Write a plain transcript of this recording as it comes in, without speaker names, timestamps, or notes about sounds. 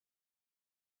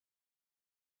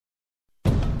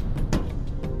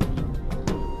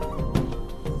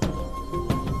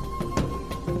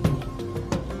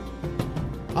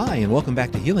Hi, and welcome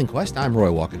back to Healing Quest. I'm Roy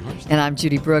Walkenhorst. And I'm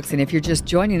Judy Brooks. And if you're just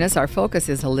joining us, our focus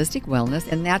is holistic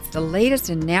wellness, and that's the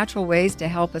latest in natural ways to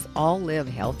help us all live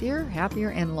healthier, happier,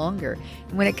 and longer.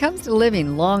 And when it comes to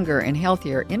living longer and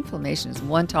healthier, inflammation is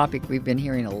one topic we've been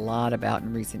hearing a lot about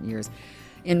in recent years.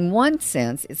 In one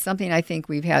sense, it's something I think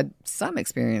we've had some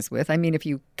experience with. I mean, if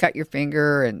you cut your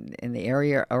finger and in the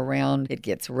area around, it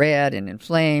gets red and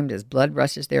inflamed as blood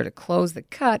rushes there to close the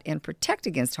cut and protect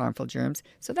against harmful germs.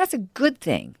 So that's a good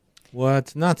thing.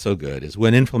 What's not so good is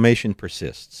when inflammation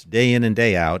persists day in and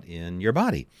day out in your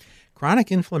body.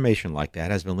 Chronic inflammation like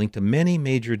that has been linked to many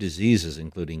major diseases,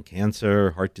 including cancer,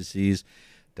 heart disease,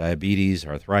 diabetes,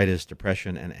 arthritis,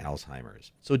 depression, and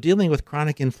Alzheimer's. So dealing with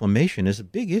chronic inflammation is a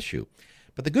big issue.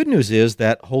 But the good news is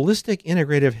that holistic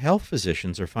integrative health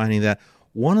physicians are finding that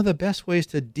one of the best ways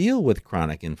to deal with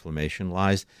chronic inflammation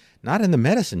lies not in the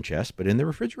medicine chest, but in the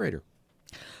refrigerator.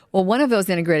 Well, one of those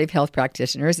integrative health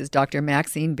practitioners is Dr.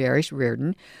 Maxine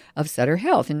Barish-Reardon of Sutter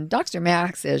Health. And Dr.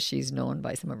 Max, as she's known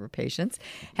by some of her patients,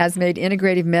 has made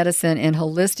integrative medicine and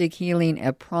holistic healing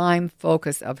a prime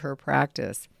focus of her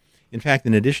practice. In fact,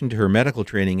 in addition to her medical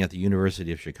training at the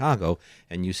University of Chicago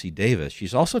and UC Davis,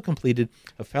 she's also completed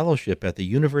a fellowship at the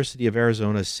University of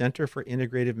Arizona's Center for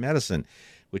Integrative Medicine,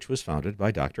 which was founded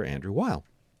by Dr. Andrew Weil.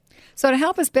 So to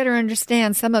help us better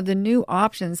understand some of the new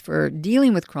options for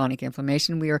dealing with chronic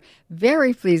inflammation, we are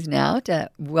very pleased now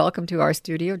to welcome to our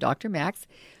studio Dr. Max.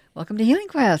 Welcome to Healing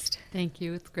Quest. Thank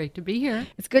you. It's great to be here.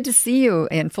 It's good to see you.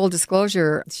 In full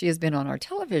disclosure, she has been on our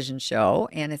television show,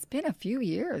 and it's been a few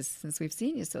years since we've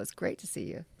seen you, so it's great to see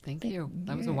you. Thank you.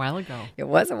 That was a while ago. It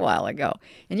was a while ago.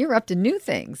 And you're up to new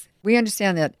things. We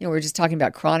understand that, we're just talking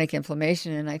about chronic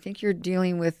inflammation, and I think you're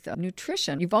dealing with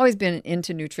nutrition. You've always been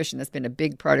into nutrition. That's been a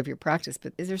big part of your practice,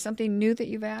 but is there something new that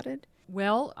you've added?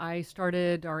 Well, I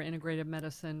started our integrative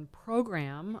medicine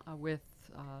program with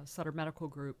Sutter Medical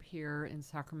Group here in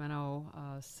Sacramento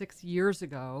 6 years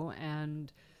ago,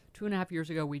 and 2.5 years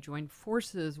ago we joined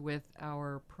forces with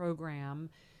our program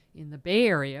in the Bay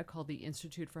Area called the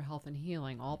Institute for Health and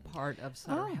Healing, all part of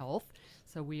Sutter Health.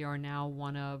 So we are now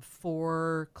one of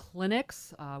 4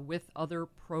 clinics with other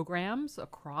programs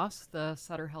across the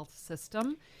Sutter Health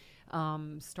system.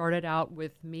 Started out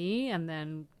with me and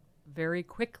then very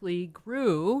quickly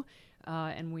grew.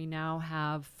 And we now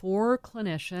have 4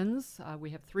 clinicians. We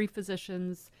have 3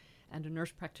 physicians and a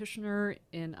nurse practitioner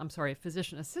a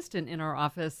physician assistant in our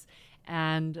office,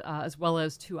 and as well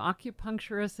as 2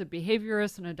 acupuncturists, a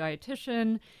behaviorist, and a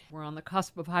dietitian. We're on the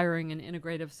cusp of hiring an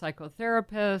integrative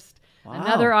psychotherapist,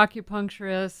 another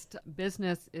acupuncturist.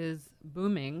 Business is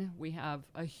booming. We have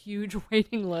a huge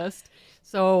waiting list.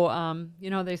 So,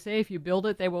 they say if you build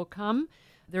it, they will come.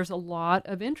 There's a lot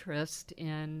of interest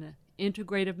in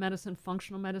integrative medicine,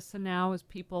 functional medicine now, as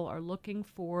people are looking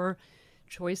for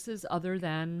choices other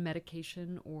than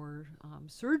medication or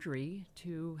surgery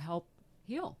to help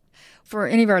heal. For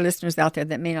any of our listeners out there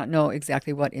that may not know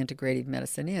exactly what integrative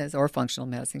medicine is or functional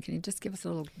medicine, can you just give us a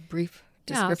little brief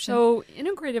description? Yeah, so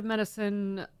integrative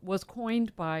medicine was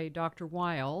coined by Dr.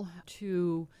 Weil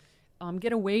to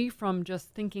get away from just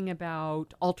thinking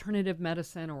about alternative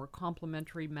medicine or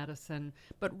complementary medicine,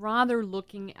 but rather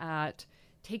looking at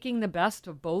taking the best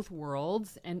of both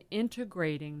worlds and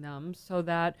integrating them so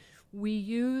that we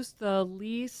use the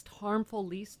least harmful,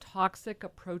 least toxic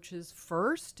approaches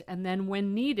first, and then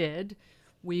when needed,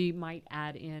 we might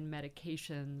add in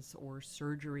medications or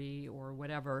surgery or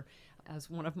whatever. As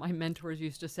one of my mentors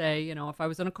used to say, if I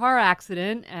was in a car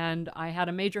accident and I had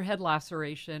a major head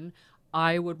laceration,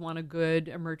 I would want a good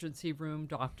emergency room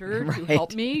doctor to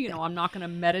help me. I'm not going to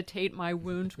meditate my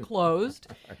wound closed.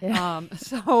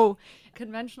 So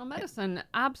conventional medicine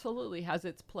absolutely has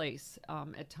its place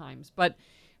at times. But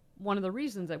one of the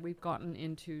reasons that we've gotten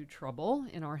into trouble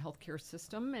in our healthcare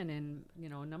system and in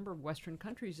a number of Western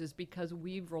countries is because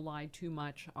we've relied too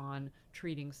much on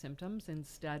treating symptoms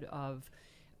instead of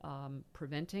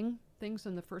preventing things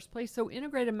in the first place. So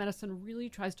integrative medicine really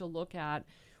tries to look at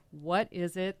what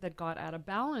is it that got out of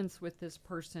balance with this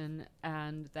person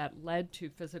and that led to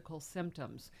physical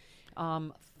symptoms.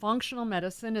 Functional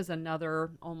medicine is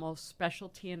another almost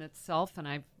specialty in itself, and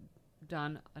I've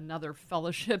done another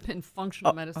fellowship in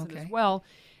functional medicine as well.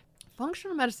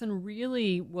 Functional medicine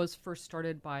really was first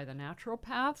started by the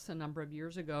naturopaths a number of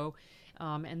years ago,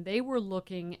 and they were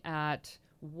looking at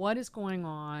what is going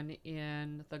on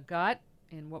in the gut,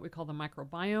 in what we call the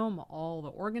microbiome, all the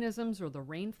organisms or the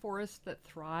rainforest that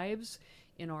thrives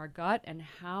in our gut, and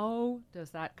how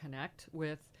does that connect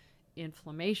with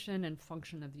inflammation and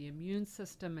function of the immune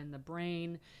system and the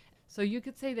brain. So you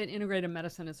could say that integrative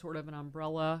medicine is sort of an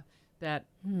umbrella that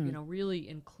really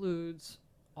includes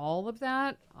all of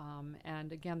that.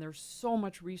 And again, there's so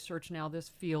much research now. This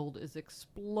field is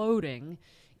exploding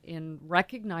in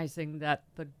recognizing that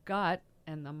the gut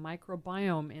and the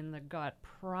microbiome in the gut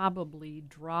probably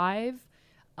drive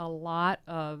a lot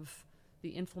of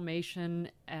the inflammation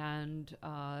and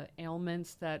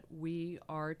ailments that we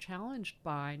are challenged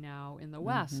by now in the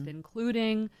West,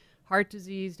 including heart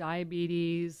disease,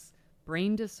 diabetes,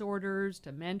 brain disorders,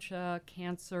 dementia,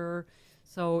 cancer.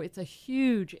 So it's a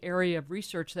huge area of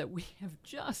research that we have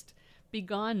just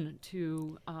begun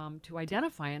to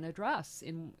identify and address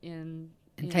in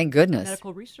thank goodness.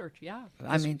 medical research. Yeah.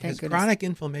 I mean, thank Has goodness. chronic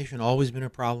inflammation always been a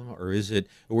problem, or is it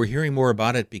we're hearing more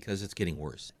about it because it's getting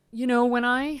worse? You know, when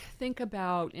I think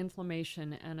about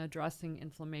inflammation and addressing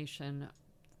inflammation,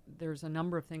 there's a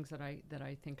number of things that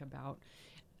I think about.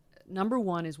 Number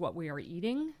one is what we are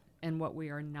eating and what we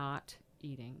are not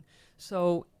eating.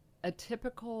 So a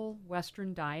typical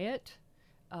Western diet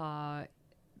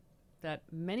that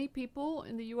many people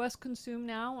in the U.S. consume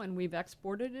now, and we've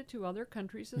exported it to other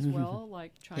countries as well,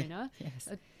 like China. Yes.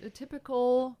 A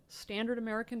typical standard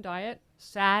American diet,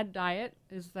 SAD diet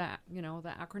is that, the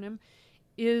acronym,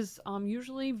 is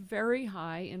usually very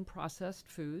high in processed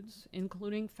foods,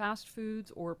 including fast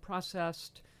foods or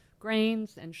processed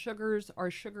grains and sugars.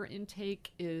 Our sugar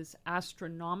intake is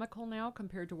astronomical now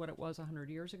compared to what it was 100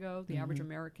 years ago. The average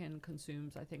American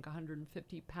consumes, I think,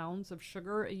 150 pounds of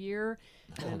sugar a year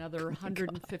and another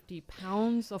 150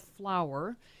 pounds of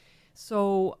flour.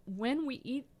 So when we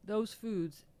eat those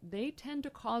foods, they tend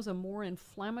to cause a more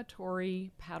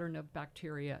inflammatory pattern of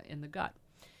bacteria in the gut.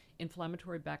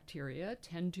 Inflammatory bacteria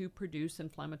tend to produce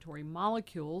inflammatory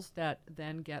molecules that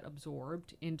then get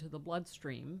absorbed into the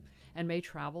bloodstream and may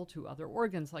travel to other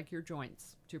organs like your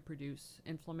joints to produce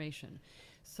inflammation.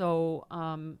 So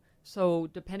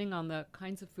depending on the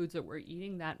kinds of foods that we're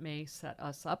eating, that may set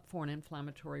us up for an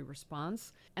inflammatory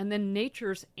response. And then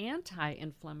nature's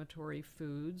anti-inflammatory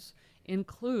foods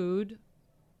include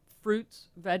fruits,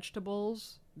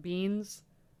 vegetables, beans,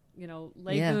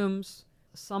 legumes,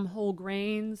 some whole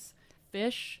grains,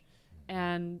 fish.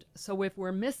 And so if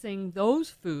we're missing those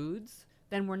foods,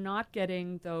 then we're not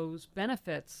getting those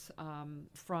benefits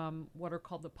from what are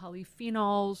called the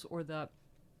polyphenols or the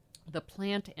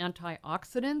plant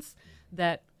antioxidants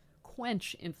that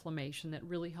quench inflammation, that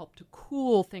really help to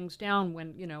cool things down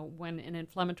when an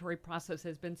inflammatory process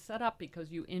has been set up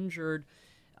because you injured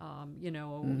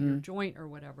your joint or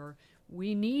whatever.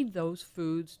 We need those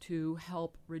foods to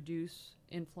help reduce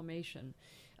inflammation.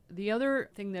 The other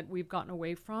thing that we've gotten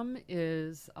away from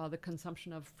is the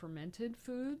consumption of fermented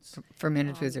foods.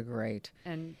 Fermented foods are great.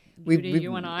 And Judy,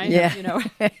 you and I,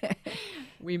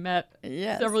 we met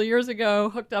several years ago,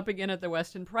 hooked up again at the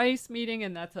Weston Price meeting,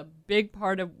 and that's a big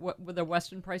part of what the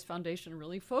Weston Price Foundation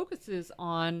really focuses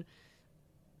on.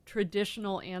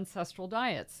 Traditional ancestral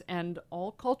diets, and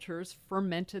all cultures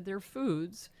fermented their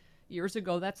foods. Years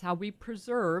ago, that's how we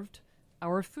preserved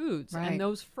our foods. Right. And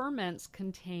those ferments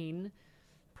contain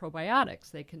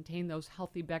probiotics. They contain those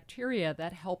healthy bacteria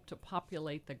that help to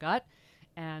populate the gut.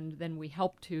 And then we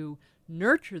help to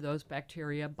nurture those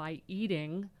bacteria by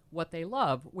eating what they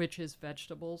love, which is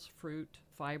vegetables, fruit,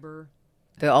 fiber,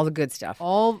 All the good stuff.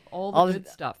 all the good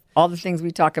stuff. All the things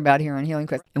we talk about here on Healing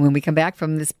Quest. And when we come back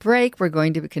from this break, we're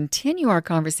going to continue our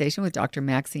conversation with Dr.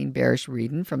 Maxine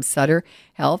Barish-Reeden from Sutter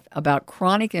Health about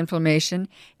chronic inflammation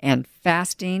and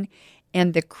fasting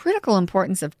and the critical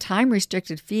importance of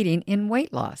time-restricted feeding in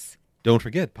weight loss. Don't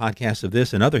forget, podcasts of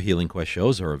this and other Healing Quest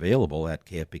shows are available at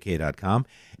kfbk.com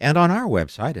and on our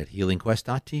website at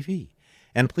healingquest.tv.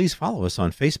 And please follow us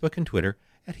on Facebook and Twitter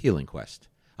at Healing Quest.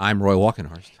 I'm Roy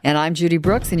Walkenhorst. And I'm Judy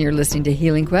Brooks, and you're listening to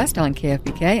Healing Quest on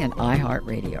KFBK and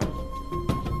iHeartRadio.